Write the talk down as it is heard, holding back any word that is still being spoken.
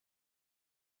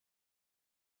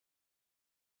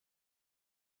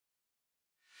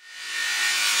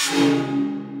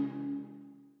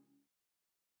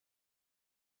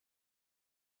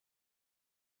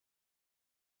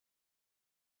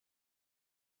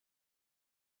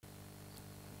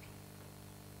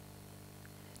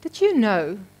Did you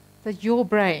know that your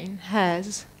brain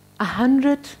has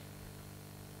 100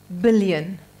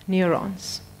 billion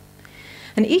neurons?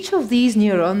 And each of these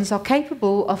neurons are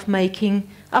capable of making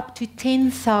up to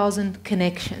 10,000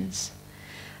 connections.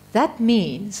 That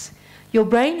means your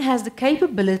brain has the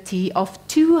capability of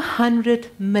 200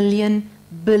 million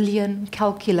billion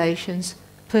calculations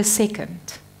per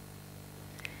second.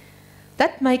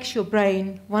 That makes your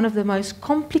brain one of the most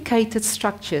complicated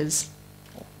structures,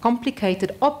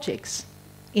 complicated objects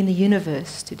in the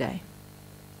universe today.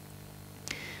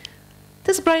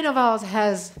 This brain of ours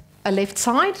has a left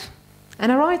side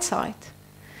and a right side.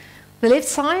 The left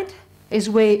side is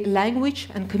where language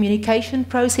and communication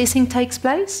processing takes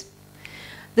place.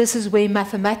 This is where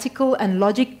mathematical and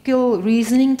logical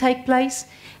reasoning take place,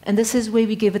 and this is where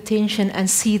we give attention and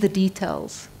see the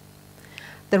details.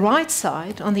 The right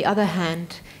side, on the other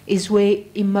hand, is where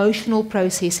emotional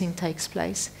processing takes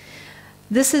place.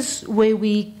 This is where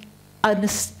we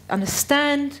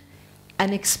understand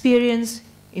and experience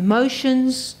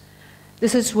emotions.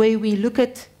 This is where we look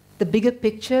at the bigger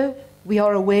picture. We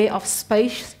are aware of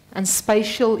space and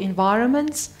spatial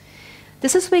environments.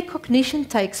 This is where cognition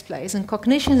takes place, and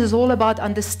cognition is all about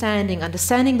understanding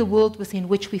the world within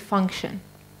which we function.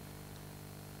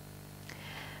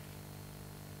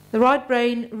 The right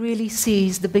brain really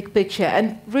sees the big picture,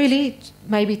 and really,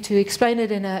 maybe to explain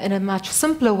it in a much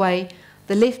simpler way,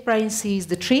 the left brain sees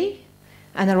the tree,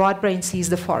 and the right brain sees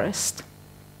the forest.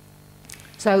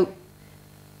 So,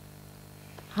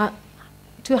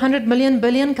 200 million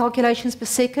billion calculations per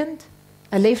second,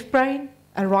 a left brain,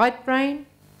 a right brain.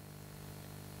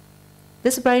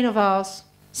 This brain of ours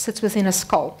sits within a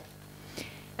skull.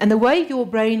 And the way your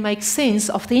brain makes sense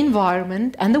of the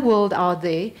environment and the world out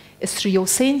there is through your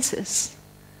senses.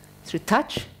 Through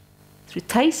touch, through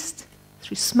taste,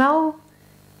 through smell,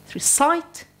 through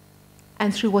sight,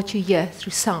 and through what you hear,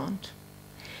 through sound.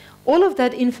 All of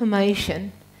that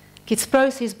information gets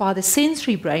processed by the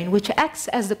sensory brain, which acts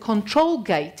as the control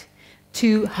gate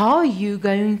to how you're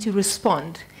going to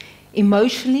respond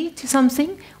emotionally to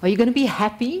something. Are you going to be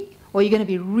happy, or are you going to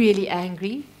be really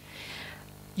angry?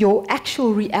 Your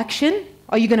actual reaction,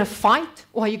 are you going to fight,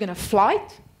 or are you going to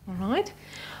flight? All right?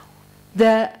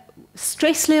 The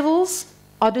stress levels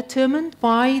are determined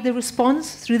by the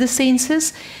response through the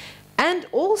senses, and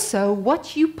also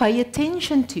what you pay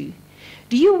attention to.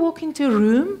 Do you walk into a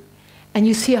room and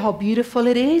you see how beautiful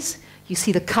it is? You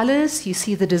see the colors, you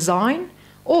see the design?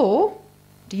 Or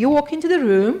do you walk into the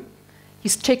room,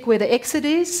 you check where the exit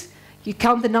is, you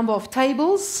count the number of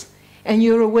tables, and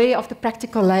you're aware of the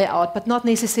practical layout, but not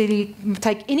necessarily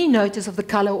take any notice of the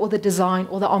color or the design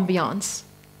or the ambiance?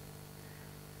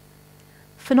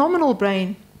 Phenomenal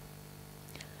brain.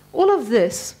 All of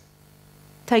this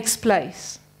takes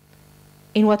place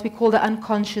in what we call the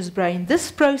unconscious brain.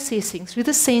 This processing through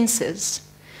the senses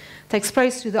takes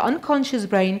place through the unconscious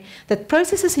brain that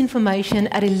processes information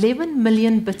at 11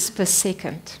 million bits per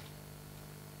second.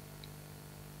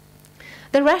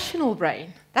 The rational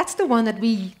brain, that's the one that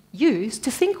we use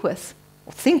to think with,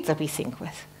 or think that we think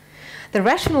with. The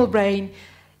rational brain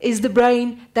is the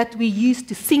brain that we use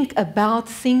to think about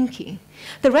thinking.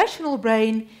 The rational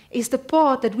brain is the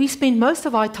part that we spend most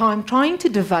of our time trying to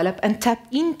develop and tap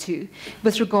into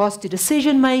with regards to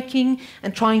decision making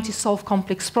and trying to solve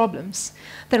complex problems.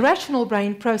 The rational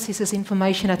brain processes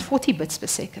information at 40 bits per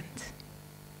second.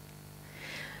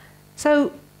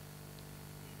 So,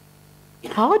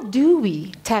 how do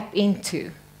we tap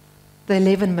into the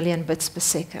 11 million bits per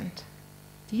second?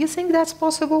 Do you think that's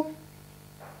possible?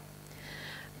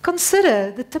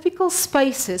 Consider the typical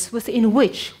spaces within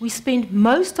which we spend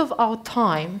most of our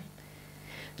time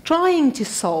trying to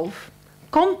solve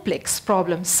complex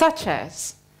problems such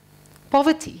as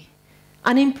poverty,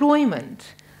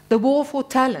 unemployment, the war for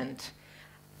talent.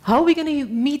 How are we going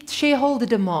to meet shareholder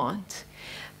demand?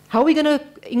 How are we going to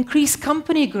increase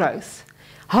company growth?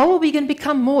 How are we going to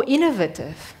become more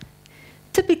innovative?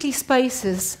 Typically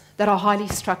spaces that are highly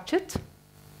structured,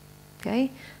 okay,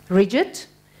 rigid.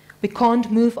 We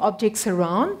can't move objects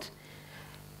around.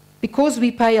 Because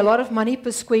we pay a lot of money per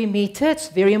square meter, it's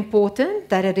very important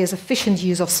that it is efficient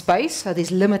use of space, so there's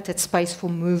limited space for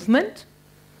movement.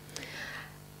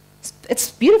 It's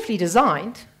beautifully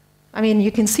designed. I mean,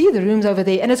 you can see the rooms over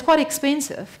there, and it's quite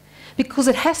expensive because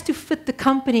it has to fit the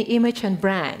company image and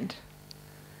brand.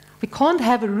 We can't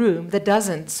have a room that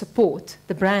doesn't support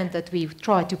the brand that we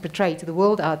try to portray to the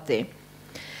world out there.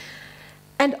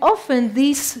 And often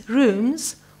these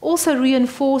rooms also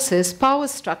reinforces power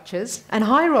structures and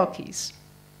hierarchies.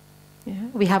 Yeah,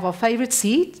 we have our favorite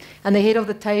seat, and the head of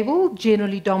the table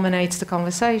generally dominates the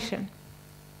conversation.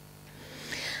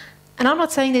 And I'm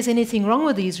not saying there's anything wrong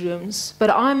with these rooms,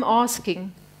 but I'm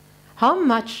asking, how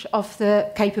much of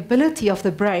the capability of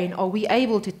the brain are we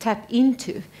able to tap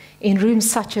into in rooms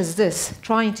such as this,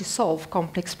 trying to solve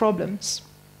complex problems?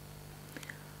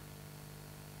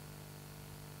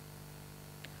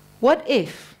 What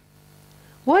if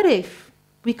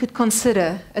we could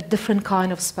consider a different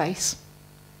kind of space?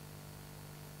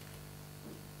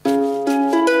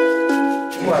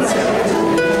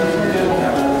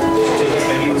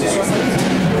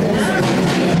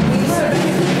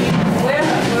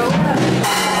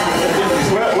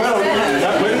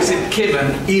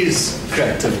 Given is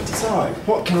creativity. So,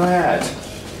 what can I add?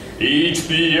 Eat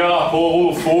the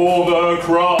apple for the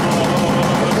crowd.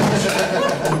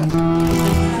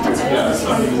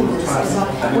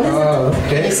 Oh,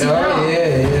 okay. Oh,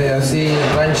 yeah, I see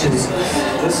branches.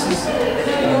 This is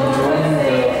drawing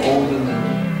the olden.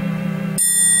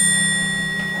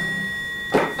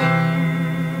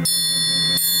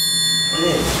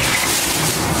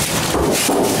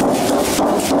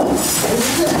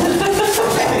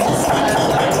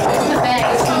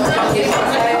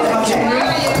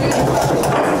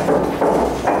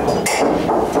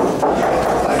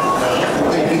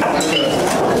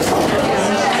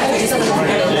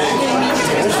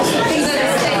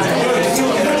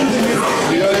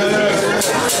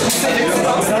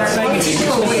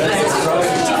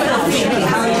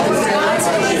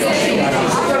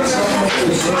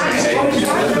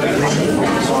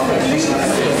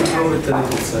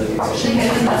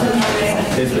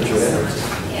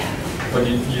 But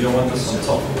you don't want this on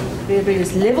top.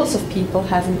 Various levels of people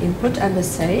have an input and a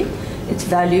say. It's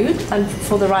valued and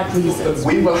for the right reasons.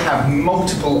 We will have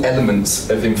multiple elements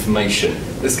of information.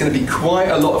 There's going to be quite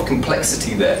a lot of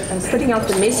complexity there. And putting out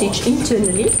the message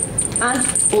internally and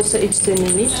also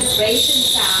externally.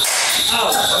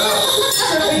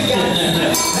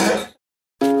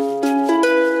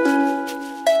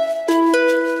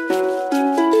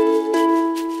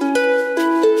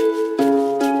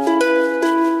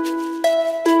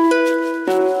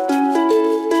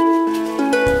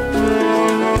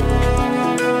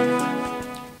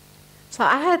 So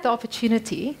I had the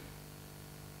opportunity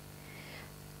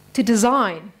to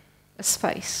design a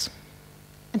space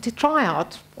and to try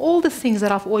out all the things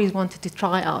that I've always wanted to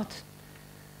try out.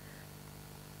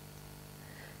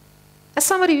 As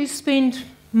somebody who spent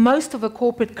most of a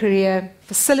corporate career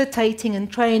facilitating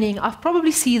and training, I've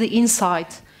probably seen the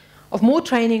inside of more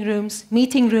training rooms,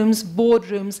 meeting rooms,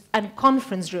 boardrooms, and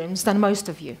conference rooms than most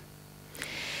of you.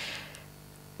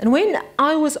 And when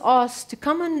I was asked to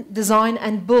come and design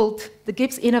and build the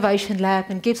GIBS Innovation Lab,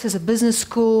 and GIBS is a business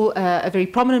school, a very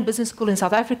prominent business school in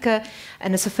South Africa,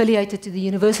 and it's affiliated to the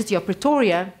University of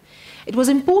Pretoria, it was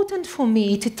important for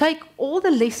me to take all the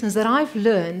lessons that I've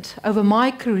learned over my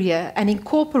career and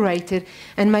incorporate it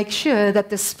and make sure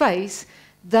that the space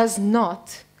does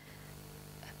not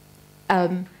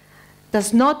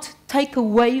take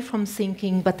away from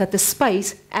thinking, but that the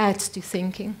space adds to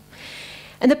thinking.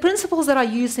 And the principles that I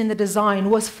used in the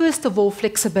design was, first of all,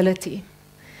 flexibility.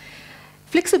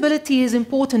 Flexibility is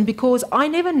important because I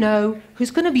never know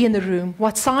who's going to be in the room,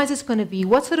 what size it's going to be,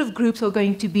 what sort of groups are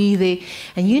going to be there,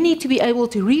 and you need to be able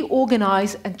to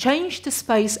reorganize and change the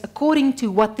space according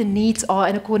to what the needs are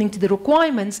and according to the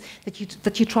requirements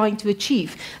that you're trying to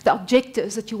achieve, the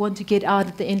objectives that you want to get out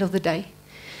at the end of the day.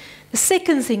 The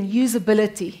second thing,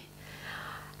 usability.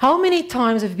 How many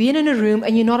times have you been in a room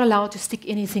and you're not allowed to stick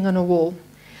anything on a wall?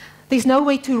 There's no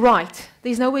way to write,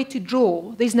 there's no way to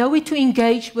draw, there's no way to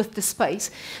engage with the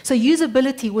space. So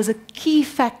usability was a key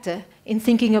factor in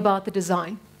thinking about the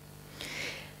design.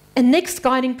 And next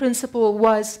guiding principle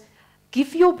was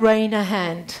give your brain a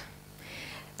hand.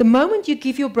 The moment you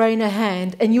give your brain a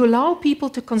hand and you allow people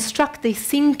to construct their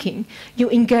thinking, you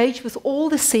engage with all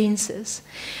the senses.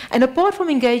 And apart from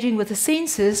engaging with the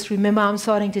senses, remember I'm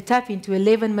starting to tap into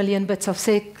 11 million bits of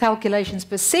calculations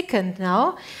per second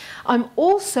now, I'm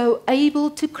also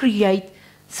able to create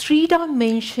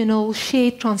three-dimensional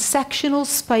shared transactional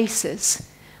spaces,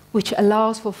 which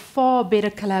allows for far better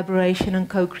collaboration and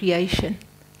co-creation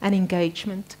and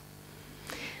engagement.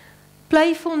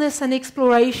 Playfulness and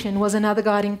exploration was another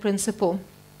guiding principle.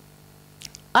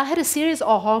 I had a serious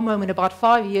aha moment about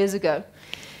 5 years ago.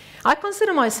 I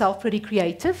consider myself pretty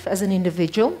creative as an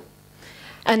individual.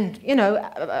 And, you know,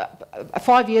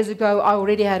 5 years ago, I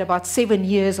already had about 7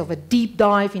 years of a deep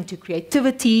dive into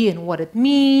creativity and what it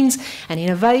means and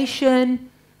innovation.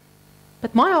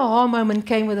 But my aha moment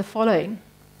came with the following.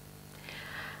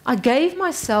 I gave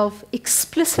myself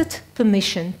explicit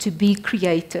permission to be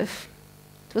creative.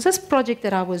 It was this project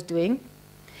that I was doing,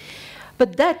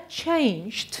 but that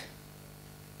changed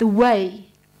the way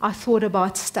I thought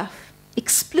about stuff.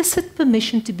 explicit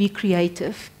permission to be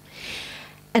creative.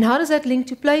 And how does that link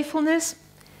to playfulness?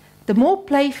 The more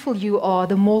playful you are,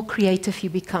 the more creative you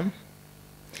become.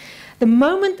 The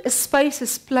moment a space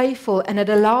is playful and it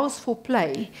allows for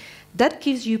play, that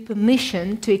gives you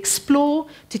permission to explore,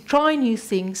 to try new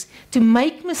things, to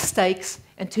make mistakes,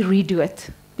 and to redo it,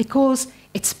 because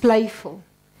it's playful.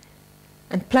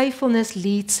 And playfulness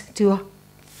leads to a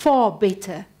far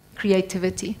better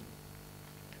creativity.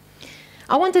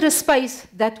 I wanted a space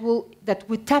that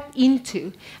would tap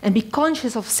into and be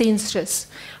conscious of senses.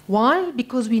 Why?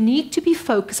 Because we need to be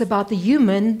focused about the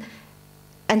human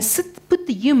and put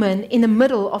the human in the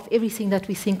middle of everything that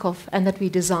we think of and that we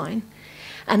design.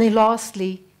 And then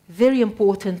lastly, very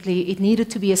importantly, it needed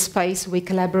to be a space where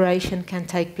collaboration can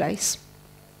take place.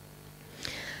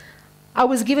 I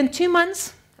was given 2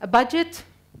 months, a budget,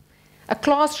 a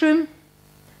classroom.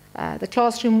 The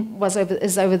classroom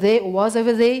is over there, or was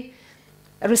over there.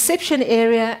 A reception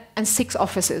area, and 6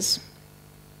 offices.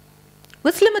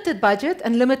 With limited budget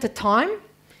and limited time,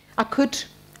 I could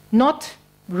not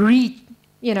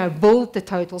build the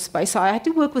total space. So I had to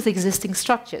work with existing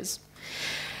structures.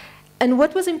 And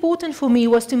what was important for me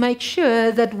was to make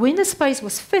sure that when the space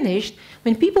was finished,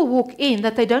 when people walk in,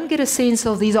 that they don't get a sense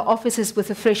of these are offices with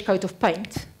a fresh coat of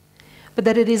paint, but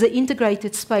that it is an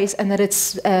integrated space and that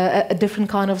it's a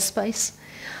different kind of space.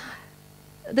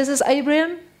 This is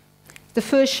Abraham. The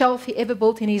first shelf he ever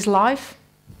built in his life.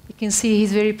 You can see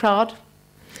he's very proud.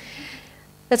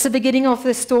 That's the beginning of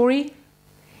the story.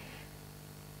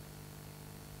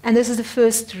 And this is the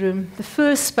first room. The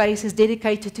first space is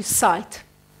dedicated to sight.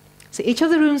 So each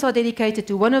of the rooms are dedicated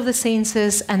to one of the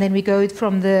senses, and then we go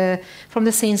from the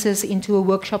senses into a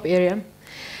workshop area.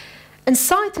 And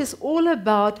sight is all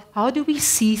about how do we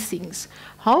see things?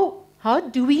 How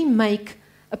do we make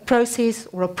a process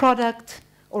or a product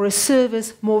or a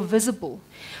service more visible?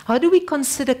 How do we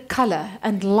consider color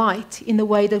and light in the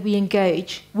way that we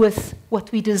engage with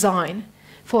what we design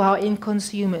for our end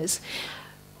consumers?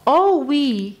 Are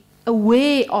we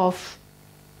aware of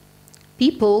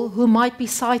people who might be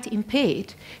sight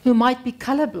impaired, who might be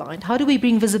colorblind? How do we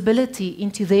bring visibility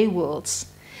into their worlds?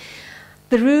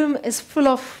 The room is full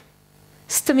of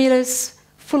stimulus,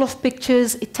 full of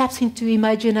pictures. It taps into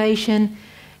imagination.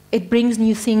 It brings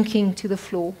new thinking to the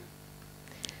floor.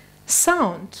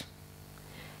 Sound.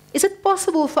 Is it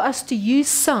possible for us to use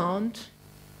sound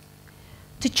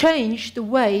to change the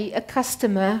way a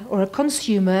customer or a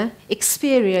consumer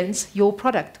experience your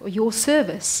product or your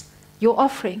service, your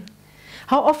offering?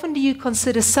 How often do you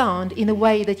consider sound in the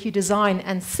way that you design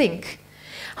and think?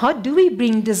 How do we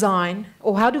bring design,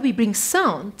 or how do we bring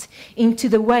sound into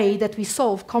the way that we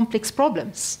solve complex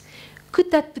problems?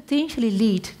 Could that potentially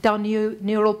lead down new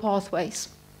neural pathways?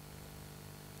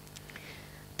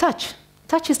 Touch.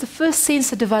 Touch is the first sense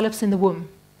that develops in the womb.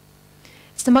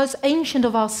 It's the most ancient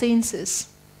of our senses.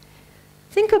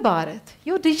 Think about it.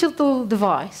 Your digital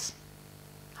device,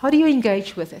 how do you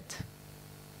engage with it?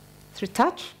 Through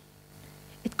touch?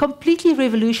 It completely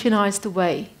revolutionized the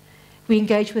way we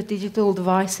engage with digital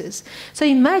devices. So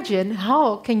imagine,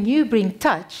 how can you bring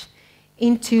touch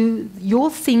into your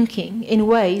thinking in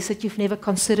ways that you've never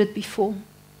considered before?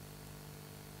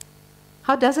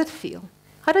 How does it feel?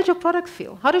 How does your product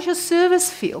feel? How does your service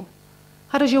feel?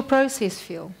 How does your process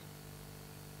feel?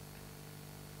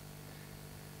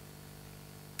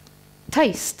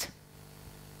 Taste.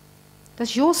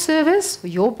 Does your service or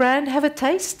your brand have a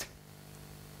taste?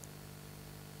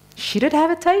 Should it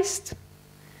have a taste?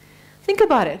 Think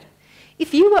about it.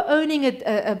 If you were owning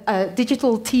a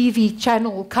digital TV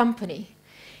channel company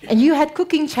and you had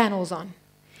cooking channels on,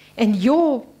 and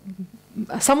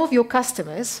some of your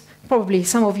customers, probably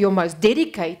some of your most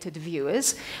dedicated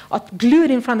viewers, are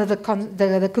glued in front of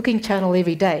the cooking channel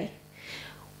every day,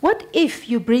 what if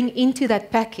you bring into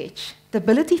that package the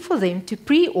ability for them to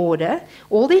pre-order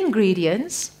all the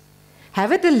ingredients,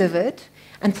 have it delivered,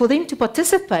 and for them to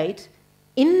participate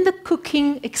in the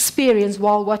cooking experience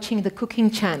while watching the cooking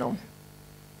channel?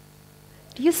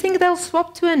 Do you think they'll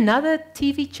swap to another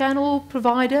TV channel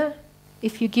provider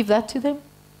if you give that to them?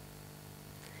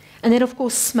 And then, of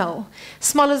course, smell.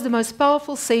 Smell is the most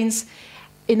powerful sense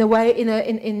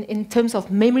in terms of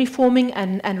memory forming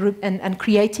and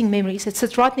creating memories. It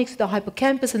sits right next to the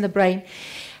hippocampus in the brain.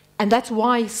 And that's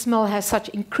why smell has such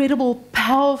incredible,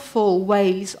 powerful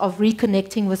ways of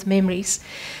reconnecting with memories.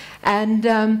 And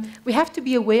we have to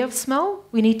be aware of smell.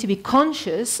 We need to be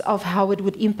conscious of how it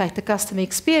would impact the customer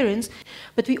experience.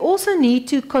 But we also need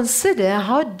to consider,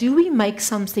 how do we make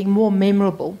something more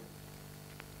memorable?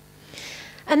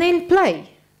 And then play.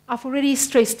 I've already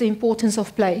stressed the importance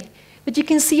of play. But you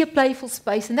can see a playful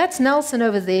space, and that's Nelson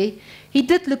over there. He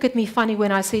did look at me funny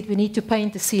when I said we need to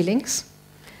paint the ceilings.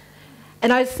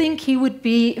 And I think he would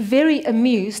be very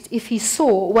amused if he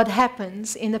saw what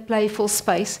happens in a playful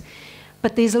space.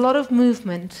 But there's a lot of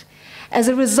movement. As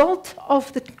a result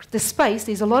of the space,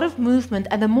 there's a lot of movement,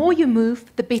 and the more you move,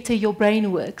 the better your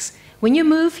brain works. When you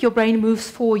move, your brain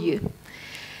moves for you.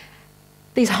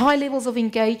 There's high levels of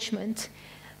engagement.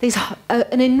 There's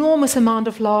an enormous amount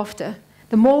of laughter.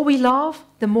 The more we laugh,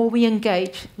 the more we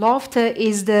engage. Laughter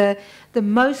is the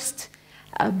most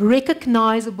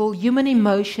recognizable human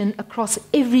emotion across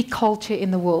every culture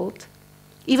in the world.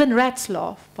 Even rats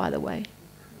laugh, by the way.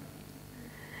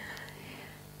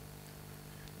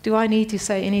 Do I need to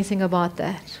say anything about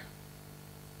that?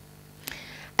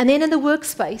 And then in the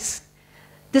workspace,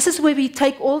 this is where we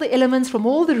take all the elements from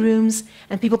all the rooms,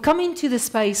 and people come into the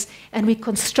space, and we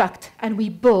construct, and we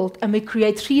build, and we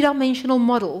create three-dimensional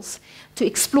models to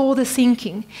explore the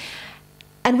thinking.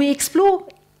 And we explore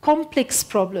complex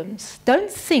problems. Don't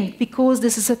think because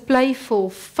this is a playful,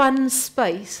 fun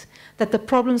space that the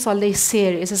problems are less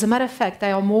serious. As a matter of fact,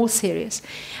 they are more serious.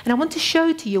 And I want to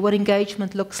show to you what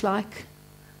engagement looks like.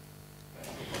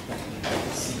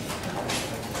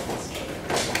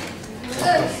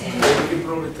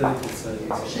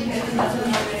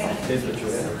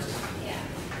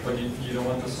 But you don't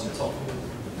want this on top of it?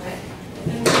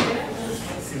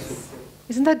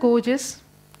 Isn't that gorgeous?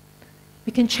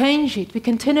 We can change it, we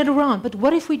can turn it around. But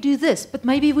what if we do this? But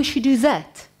maybe we should do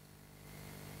that.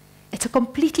 It's a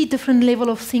completely different level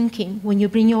of thinking when you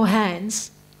bring your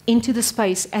hands into the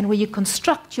space and where you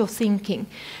construct your thinking,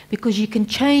 because you can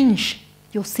change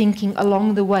your thinking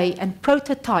along the way and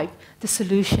prototype the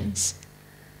solutions.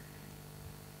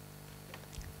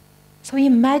 So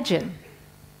imagine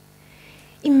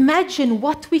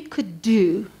what we could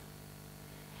do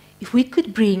if we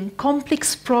could bring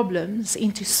complex problems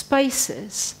into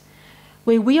spaces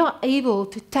where we are able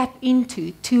to tap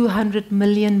into 200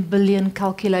 million billion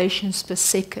calculations per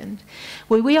second,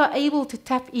 where we are able to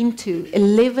tap into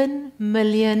 11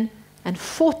 million and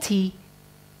 40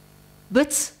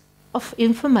 bits of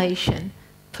information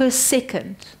per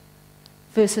second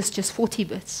versus just 40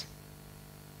 bits.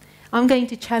 I'm going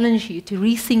to challenge you to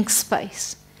rethink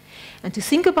space and to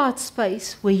think about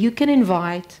space where you can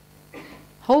invite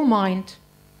whole mind,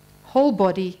 whole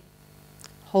body,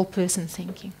 whole person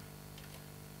thinking.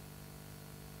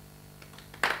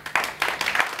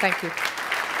 Thank you.